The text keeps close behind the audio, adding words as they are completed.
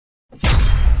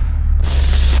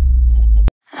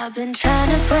I've been trying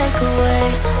to break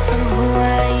away from who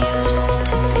I used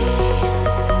to be.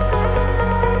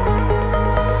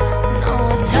 No,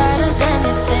 it's harder than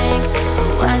you think, but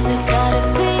why's it gotta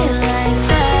be like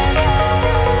that?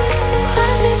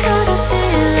 Why's it gotta be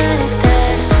like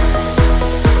that?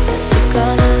 I took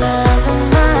all the love in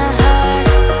my heart.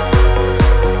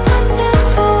 What's it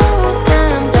for with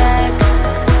them back?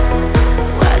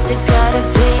 Why's it gotta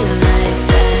be like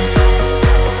that?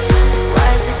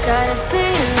 Why's it gotta be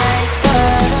like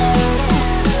that?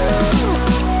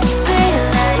 Be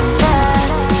like that,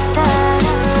 that.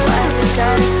 Why's it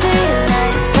gotta be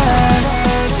like that?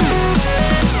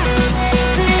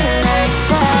 Be like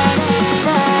that,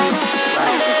 that.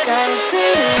 Why's it gotta be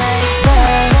like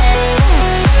that?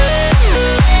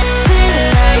 Be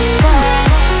like that,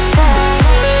 that.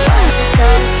 Why's it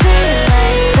gotta be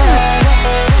like that?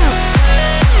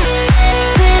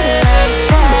 Be like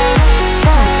that,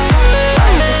 that.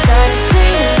 Why's it gotta be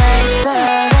like that?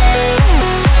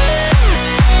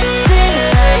 Be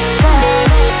like that,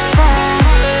 that.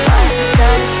 Why's it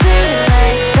gotta be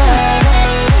like that?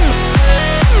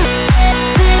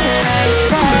 Be like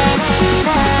that,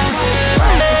 that.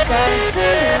 Why's it gotta be?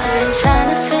 I've been trying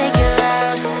to figure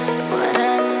out what I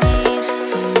need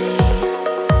from me.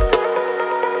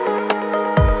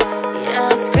 Yeah,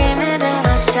 I'll scream it and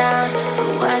I'll shout, but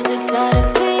why's it gotta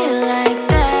be like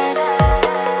that?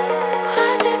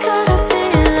 Why's it gotta be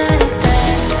like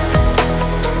that?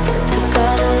 I took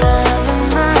all the love in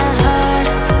my heart.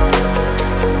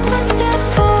 What's it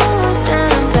for with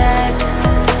them back?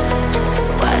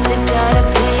 Why's it gotta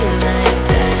be like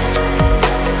that?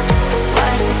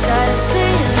 Why's it gotta be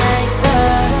like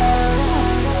that?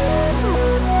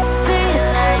 Be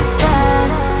like that,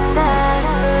 that.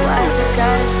 Why's it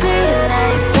gotta be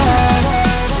like that?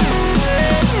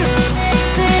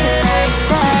 Be like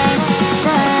that,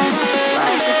 that.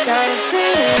 Why's it gotta be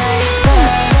like that?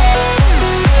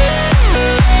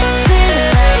 Be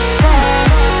like that,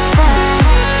 that.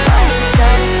 Why's it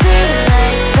gotta be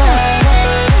like that?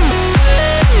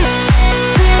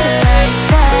 Be like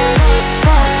that,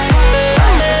 that.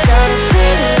 Why's it gotta be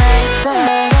like that?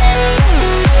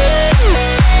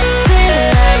 Be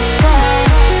like that,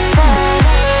 that.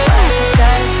 Why's it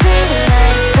gotta be like that? Be like that, that. Why's it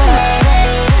gotta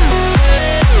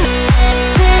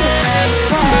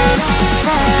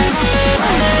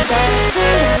be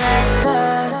like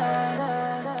that?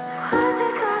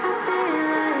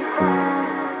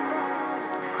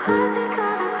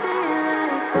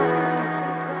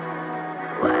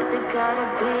 Why's it gotta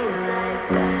be like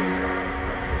that?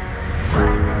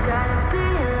 Why's it gotta be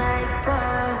like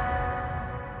that?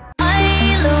 I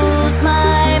lose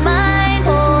my mind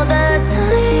all the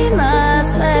time, I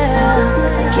swear.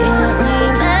 Can't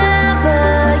remember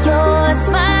your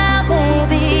smile,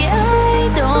 baby,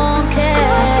 I don't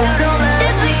care.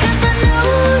 It's because I know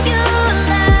you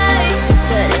lie. You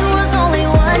said it was only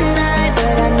one night,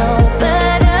 but I know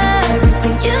better.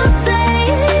 Everything you say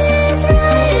is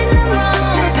right and I'm wrong.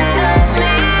 Stupid of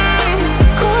me,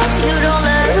 'cause you don't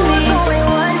love me. It was only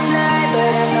one night,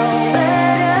 but I know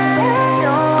better.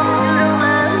 No, you don't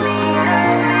love me.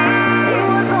 It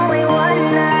was only one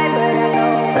night, but I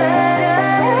know better.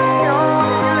 No,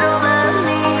 you don't love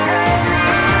me.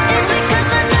 It's because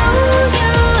I know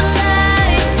you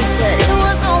lie. You said it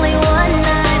was only one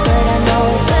night, but I know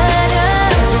better.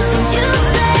 Everything you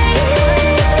say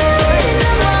is right and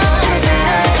I'm wrong. Stupid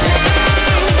of me,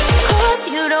 'cause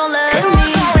you don't love me.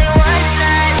 It was only one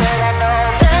night, but I know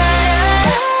better.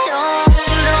 Don't,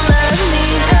 you don't love me.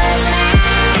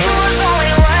 It was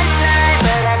only one night,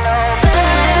 but I know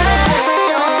better.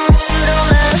 Don't, you don't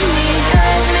love me.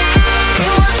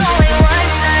 It was only one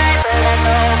night, but I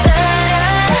know better.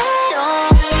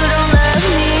 Don't, you don't love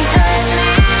me.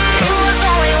 It was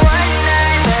only one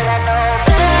night, but I know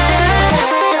better.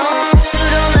 Don't, you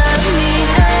don't love me.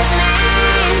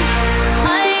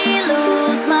 I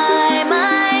lose my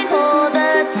mind all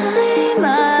the time,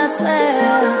 I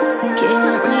swear.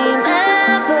 Can't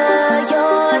remember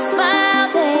your smile,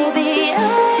 baby,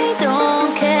 I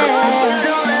don't care.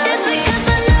 It's because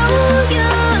I know you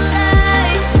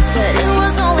lie. You said it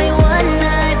was only one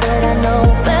night, but I know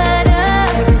better.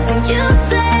 Everything you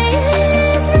say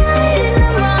is right and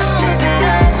I'm wrong. Stupid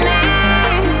of me,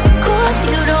 'cause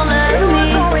you don't love me.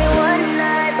 It was only one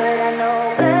night, but I know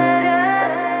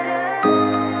better.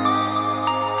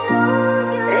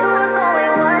 It was only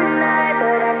one night,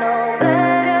 but I know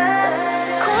better.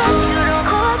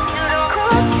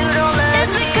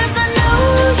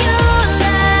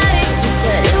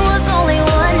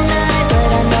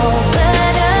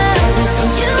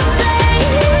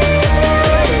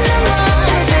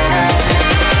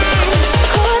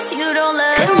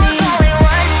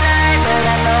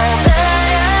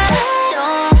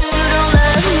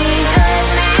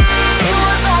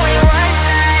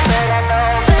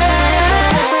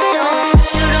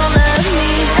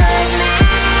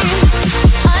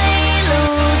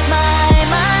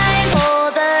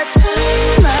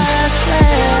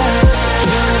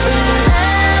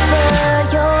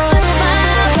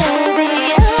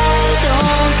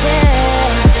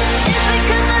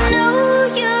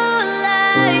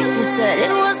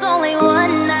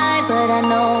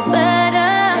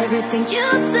 Everything you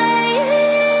say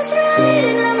is right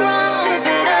and I'm wrong.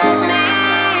 Stupid of me.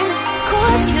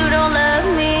 Course you don't love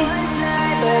me,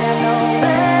 but I know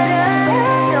better.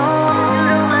 No, you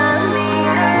don't love me.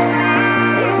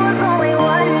 It was only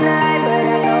one night, but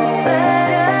I know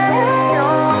better. No,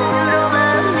 you don't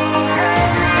love me.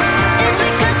 It's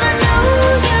because I know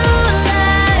you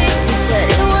lie. You said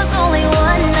it was only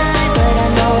one night, but I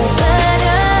know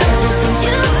better. Everything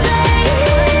you say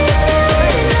is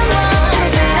right and I'm wrong.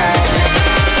 Stupid of me.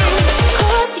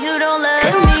 Course you don't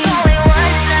love me. It was only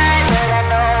one night, but I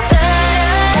know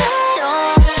better.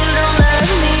 Don't, you don't love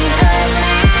me.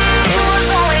 It was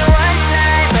only one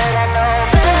night, but I know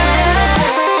better.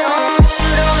 Don't, you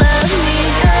don't love me.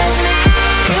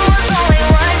 It was only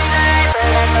one night,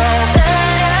 but I know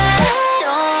better.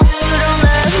 Don't, you don't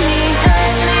love me.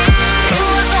 It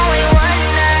was only one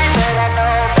night, but I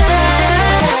know better.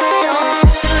 Don't,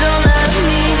 you don't love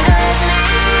me.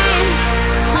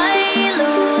 I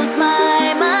lose my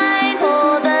mind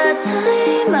all the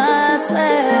time, I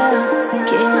swear.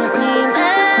 Can't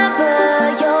remember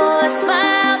your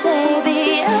smile, baby,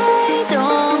 I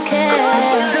don't care.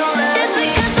 It's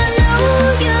because I know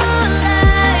you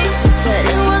lie. You said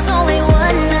it was only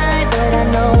one night, but I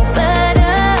know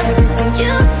better. Everything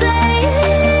you say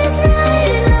is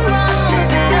right and I'm wrong.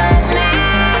 Stupid of me.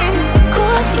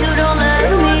 Course you don't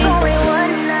love me. It was only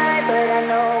one night, but I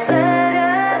know better.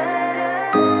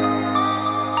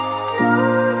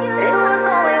 It was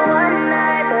only one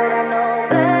night, but I know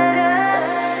better.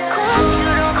 Course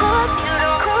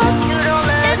you don't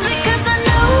love me. It's because I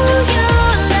know you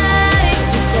lie.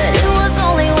 You said it was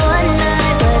only one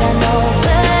night, but I know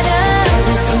better.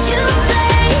 Everything you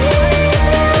say is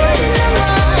right and I'm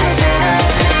wrong. Stupid of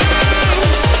me.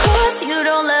 Course you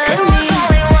don't love me. It was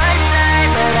only one night,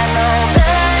 but I know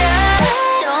better.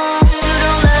 Don't, you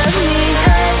don't love me.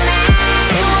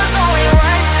 It was only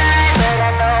one night, but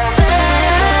I know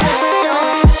better.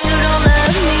 Don't, you don't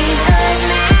love me.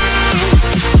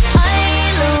 I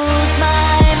lose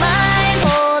my mind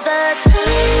all the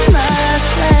time, I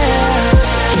swear.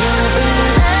 Can't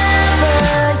remember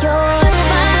your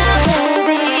smile,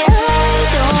 baby, I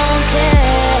don't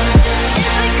care.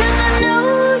 It's because I know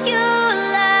you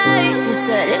lie. You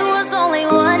said it was only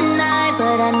one night,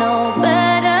 but I know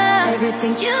better.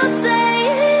 Everything you say